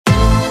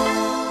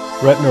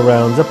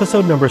RetinaRounds,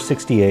 episode number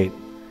 68,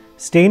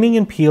 Staining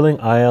and Peeling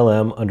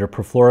ILM under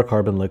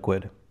Perfluorocarbon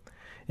Liquid.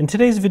 In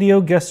today's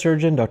video, guest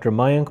surgeon Dr.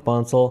 Mayank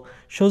Bansal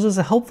shows us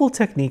a helpful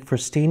technique for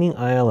staining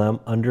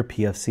ILM under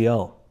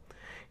PFCL.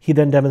 He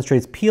then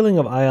demonstrates peeling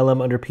of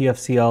ILM under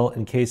PFCL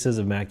in cases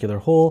of macular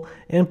hole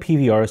and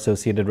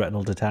PVR-associated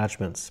retinal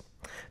detachments.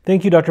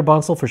 Thank you, Dr.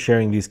 Bansal, for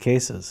sharing these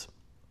cases.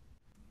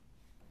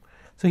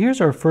 So here's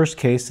our first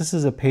case. This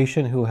is a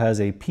patient who has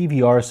a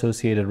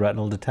PVR-associated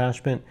retinal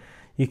detachment.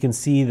 You can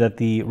see that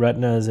the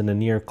retina is in a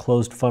near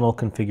closed funnel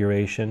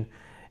configuration,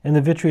 and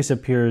the vitreous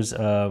appears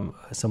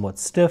somewhat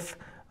stiff.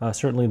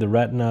 Certainly the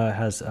retina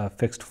has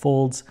fixed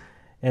folds,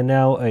 and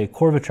now a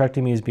core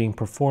vitrectomy is being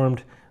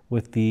performed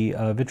with the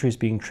vitreous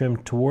being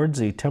trimmed towards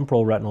a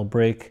temporal retinal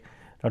break.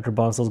 Dr.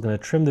 Bansal is going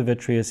to trim the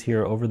vitreous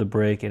here over the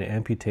break and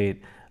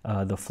amputate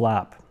the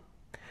flap.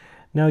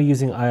 Now,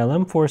 using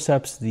ILM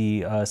forceps,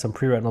 some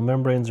preretinal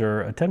membranes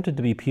are attempted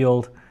to be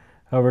peeled.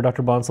 However,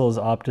 Dr. Bansal has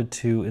opted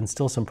to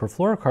instill some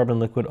perfluorocarbon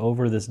liquid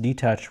over this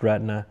detached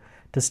retina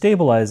to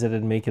stabilize it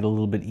and make it a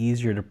little bit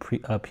easier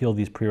to peel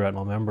these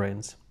preretinal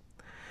membranes.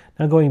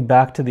 Now, going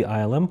back to the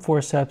ILM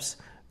forceps,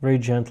 very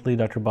gently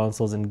Dr.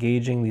 Bansal is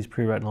engaging these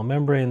preretinal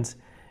membranes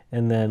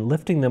and then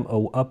lifting them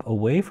up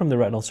away from the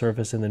retinal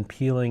surface and then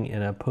peeling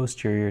in a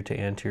posterior to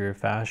anterior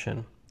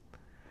fashion.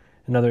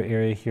 Another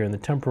area here in the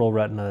temporal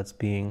retina that's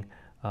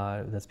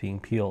being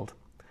peeled.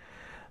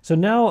 So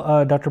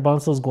now Dr.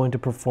 Bansal is going to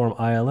perform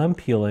ILM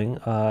peeling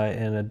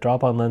and a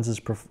drop-on lens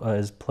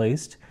is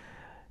placed.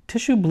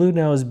 Tissue blue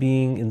now is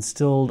being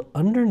instilled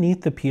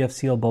underneath the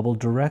PFCL bubble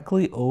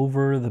directly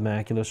over the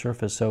macular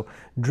surface. So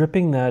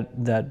dripping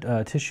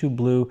that tissue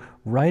blue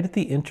right at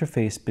the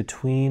interface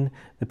between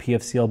the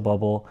PFCL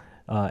bubble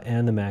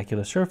and the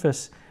macular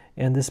surface.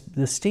 And this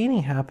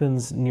staining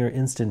happens near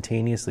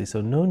instantaneously, so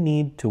no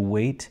need to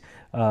wait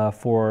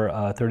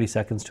for 30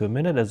 seconds to a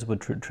minute, as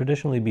would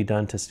traditionally be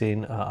done to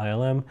stain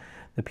ILM.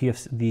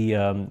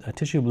 The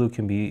tissue blue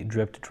can be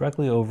dripped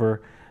directly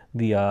over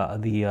the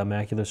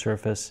macular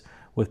surface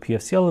with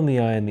PFCL in the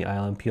eye, and the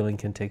ILM peeling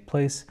can take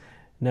place.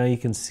 Now you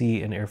can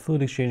see an air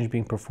fluid exchange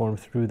being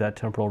performed through that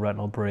temporal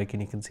retinal break,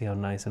 and you can see how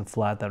nice and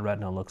flat that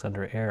retina looks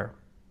under air.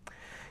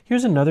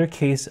 Here's another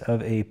case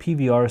of a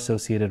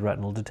PVR-associated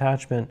retinal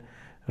detachment.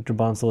 Dr.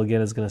 Bansal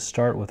again is going to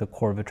start with a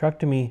core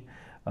vitrectomy,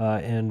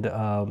 and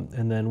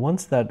then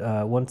once the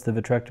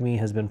vitrectomy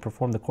has been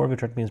performed, the core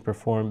vitrectomy has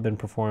been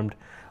performed,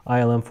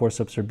 ILM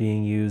forceps are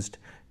being used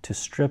to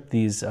strip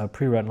these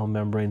preretinal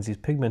membranes, these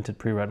pigmented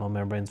preretinal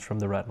membranes, from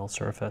the retinal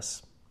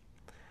surface.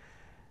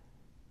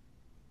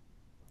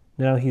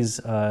 Now he's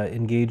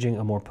engaging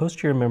a more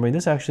posterior membrane.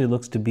 This actually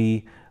looks to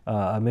be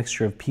a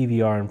mixture of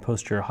PVR and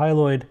posterior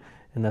hyaloid,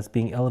 and that's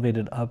being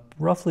elevated up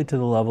roughly to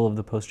the level of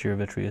the posterior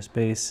vitreous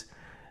base.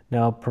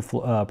 Now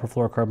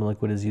perfluorocarbon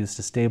liquid is used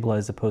to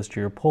stabilize the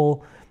posterior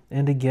pole,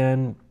 and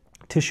again,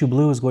 tissue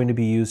blue is going to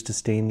be used to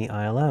stain the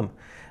ILM.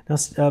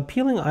 Now,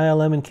 peeling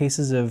ILM in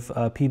cases of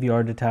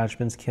PVR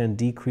detachments can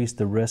decrease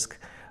the risk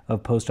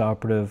of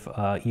postoperative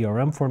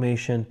ERM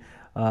formation,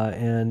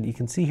 and you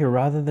can see here,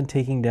 rather than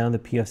taking down the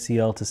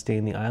PFCL to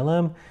stain the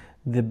ILM,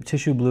 the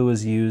tissue blue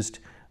is used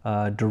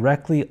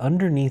directly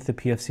underneath the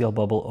PFCL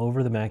bubble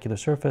over the macular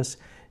surface.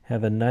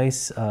 Have a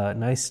nice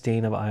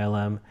stain of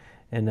ILM.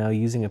 And now,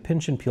 using a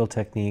pinch and peel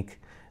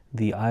technique,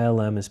 the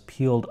ILM is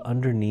peeled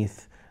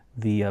underneath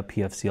the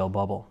PFCL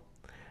bubble.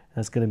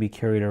 That's going to be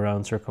carried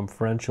around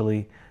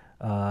circumferentially.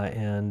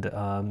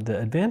 The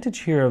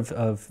advantage here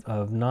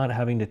of not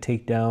having to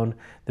take down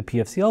the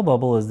PFCL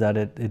bubble is that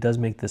it does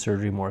make the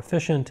surgery more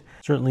efficient.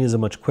 Certainly is a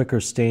much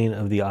quicker stain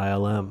of the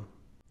ILM.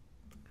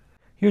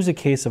 Here's a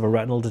case of a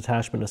retinal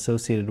detachment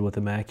associated with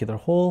a macular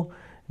hole.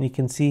 And you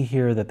can see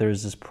here that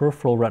there's this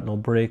peripheral retinal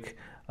break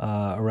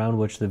around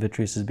which the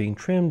vitreous is being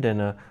trimmed, and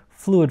a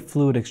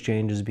fluid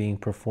exchange is being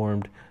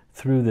performed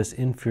through this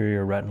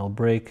inferior retinal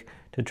break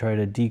to try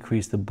to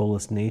decrease the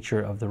bullous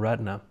nature of the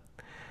retina.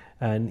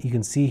 And you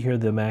can see here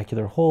the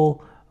macular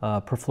hole,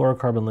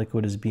 perfluorocarbon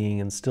liquid is being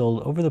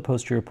instilled over the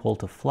posterior pole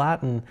to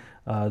flatten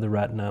the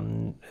retina,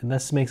 and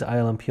this makes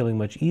ILM peeling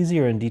much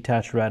easier in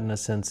detached retina,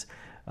 since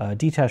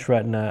detached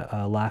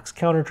retina lacks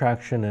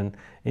countertraction, and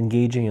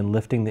engaging and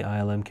lifting the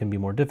ILM can be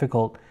more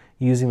difficult.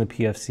 Using the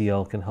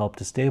PFCL can help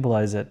to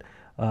stabilize it,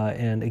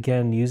 and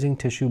again, using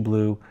tissue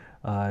blue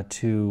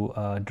to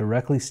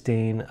directly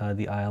stain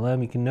the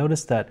ILM. You can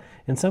notice that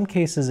in some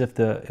cases, if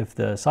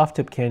the soft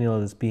tip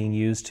cannula that's being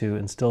used to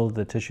instill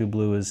the tissue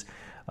blue is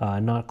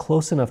not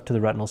close enough to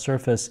the retinal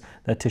surface,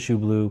 that tissue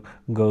blue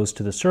goes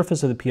to the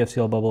surface of the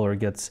PFCL bubble or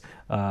gets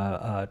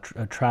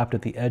trapped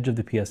at the edge of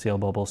the PFCL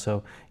bubble.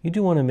 So you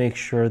do want to make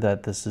sure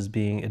that this is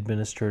being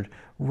administered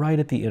right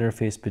at the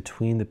interface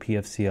between the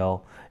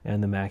PFCL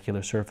and the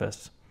macular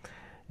surface.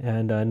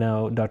 And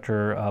now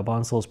Dr.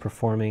 Bansal is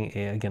performing,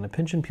 again, a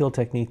pinch and peel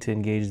technique to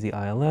engage the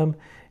ILM,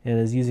 and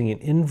is using an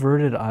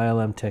inverted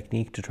ILM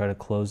technique to try to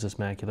close this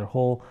macular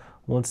hole.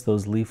 Once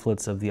those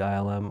leaflets of the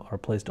ILM are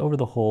placed over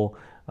the hole,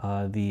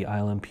 the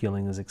ILM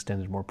peeling is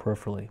extended more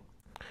peripherally.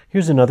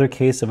 Here's another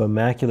case of a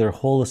macular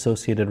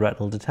hole-associated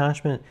retinal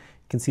detachment.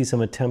 You can see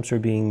some attempts are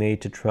being made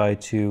to try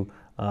to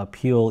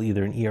peel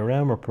either an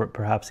ERM or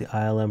perhaps the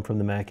ILM from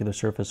the macular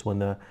surface when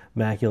the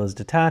macula is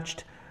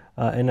detached.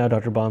 And now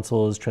Dr.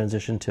 Bonsall has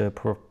transitioned to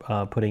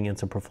putting in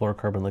some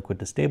perfluorocarbon liquid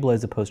to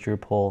stabilize the posterior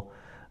pole.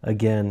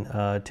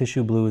 Again,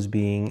 tissue blue is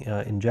being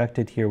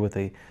injected here with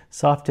a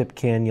soft tip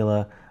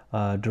cannula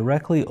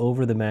directly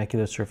over the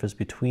macular surface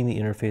between the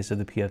interface of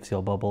the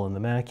PFCL bubble and the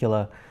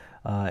macula.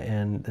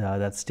 And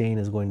that stain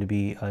is going to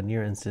be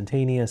near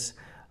instantaneous.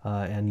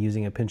 And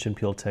using a pinch and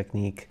peel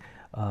technique,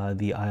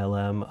 the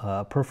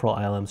ILM, peripheral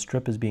ILM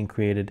strip is being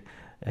created,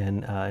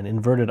 and an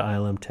inverted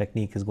ILM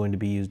technique is going to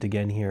be used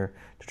again here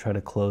to try to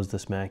close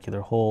this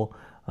macular hole.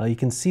 You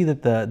can see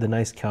that the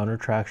nice counter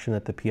traction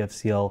that the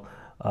PFCL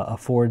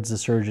affords the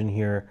surgeon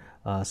here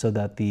so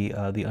that the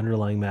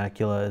underlying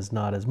macula is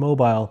not as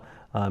mobile,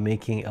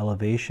 making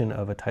elevation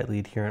of a tightly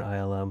adherent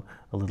ILM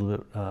a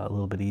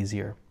little bit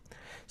easier.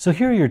 So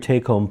here are your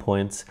take-home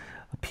points.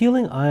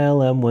 Peeling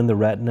ILM when the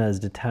retina is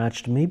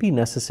detached may be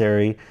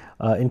necessary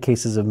in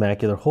cases of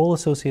macular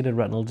hole-associated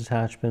retinal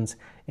detachments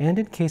and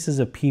in cases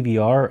of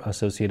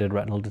PVR-associated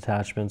retinal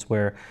detachments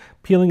where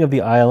peeling of the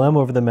ILM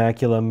over the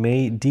macula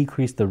may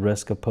decrease the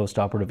risk of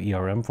postoperative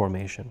ERM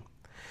formation.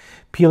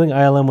 Peeling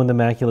ILM when the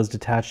macula is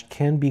detached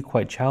can be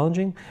quite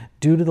challenging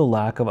due to the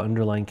lack of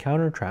underlying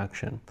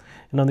countertraction.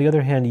 And on the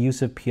other hand,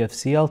 use of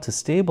PFCL to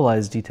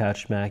stabilize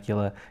detached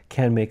macula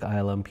can make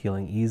ILM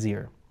peeling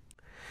easier.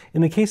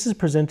 In the cases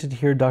presented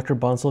here, Dr.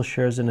 Bonsall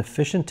shares an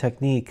efficient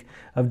technique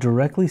of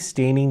directly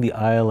staining the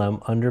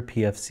ILM under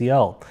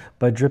PFCL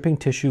by dripping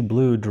tissue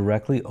blue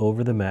directly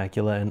over the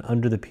macula and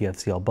under the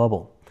PFCL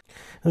bubble.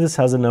 Now, this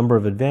has a number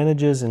of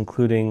advantages,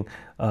 including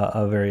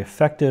a very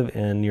effective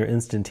and near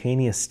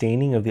instantaneous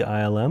staining of the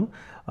ILM.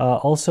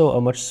 Also,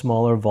 a much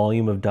smaller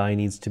volume of dye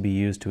needs to be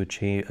used to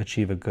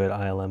achieve a good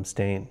ILM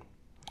stain.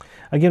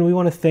 Again, we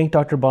want to thank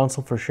Dr.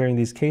 Bonsall for sharing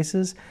these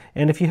cases,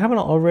 and if you haven't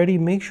already,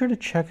 make sure to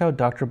check out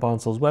Dr.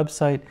 Bonsall's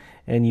website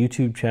and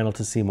YouTube channel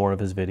to see more of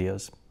his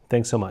videos.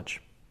 Thanks so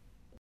much.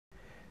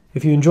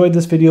 If you enjoyed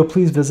this video,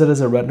 please visit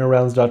us at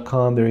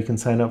RetinaRounds.com. There you can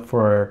sign up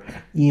for our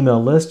email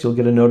list. You'll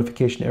get a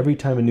notification every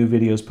time a new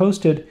video is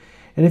posted.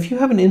 And if you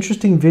have an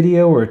interesting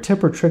video or a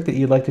tip or trick that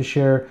you'd like to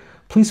share,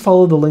 please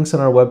follow the links on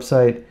our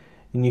website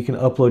and you can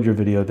upload your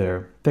video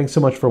there. Thanks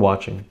so much for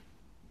watching.